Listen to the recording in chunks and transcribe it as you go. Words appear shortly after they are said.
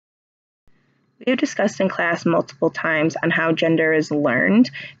We've discussed in class multiple times on how gender is learned,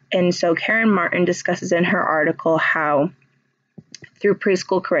 and so Karen Martin discusses in her article how through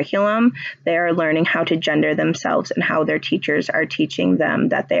preschool curriculum, they are learning how to gender themselves and how their teachers are teaching them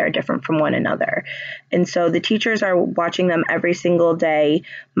that they are different from one another. And so the teachers are watching them every single day,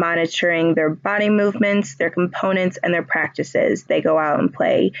 monitoring their body movements, their components, and their practices. They go out and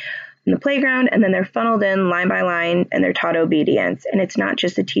play in the playground, and then they're funneled in line by line, and they're taught obedience. And it's not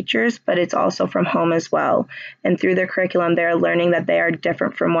just the teachers, but it's also from home as well. And through their curriculum, they're learning that they are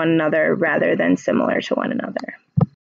different from one another rather than similar to one another.